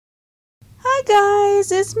Hi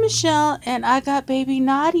guys, it's Michelle and I got baby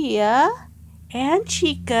Nadia and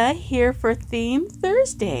Chica here for Theme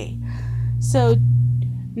Thursday. So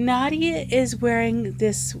Nadia is wearing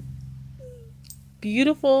this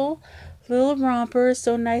beautiful little romper,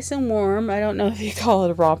 so nice and warm. I don't know if you call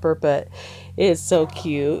it a romper, but it's so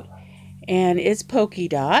cute. And it's polka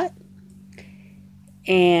dot.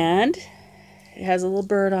 And it has a little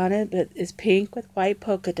bird on it, but it's pink with white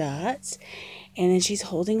polka dots. And then she's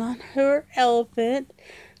holding on her elephant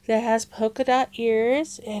that has polka dot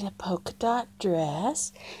ears and a polka dot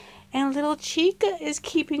dress. And little Chica is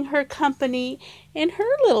keeping her company in her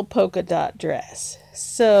little polka dot dress.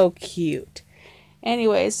 So cute.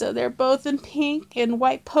 Anyway, so they're both in pink and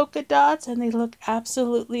white polka dots and they look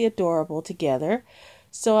absolutely adorable together.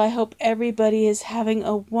 So I hope everybody is having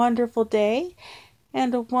a wonderful day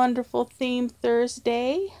and a wonderful Theme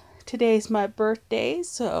Thursday. Today's my birthday,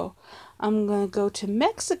 so I'm going to go to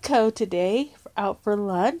Mexico today out for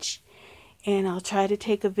lunch, and I'll try to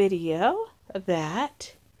take a video of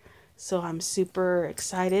that. So I'm super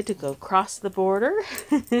excited to go cross the border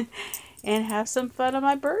and have some fun on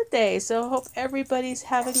my birthday. So I hope everybody's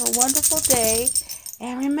having a wonderful day.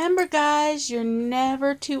 And remember, guys, you're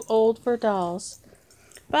never too old for dolls.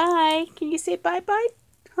 Bye. Can you say bye-bye?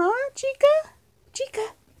 Huh, Chica? Chica?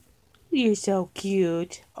 You're so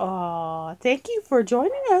cute. Aw, thank you for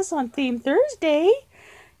joining us on Theme Thursday.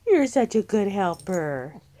 You're such a good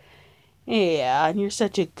helper. Yeah, and you're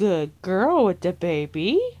such a good girl with the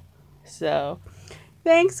baby. So,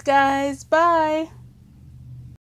 thanks guys. Bye.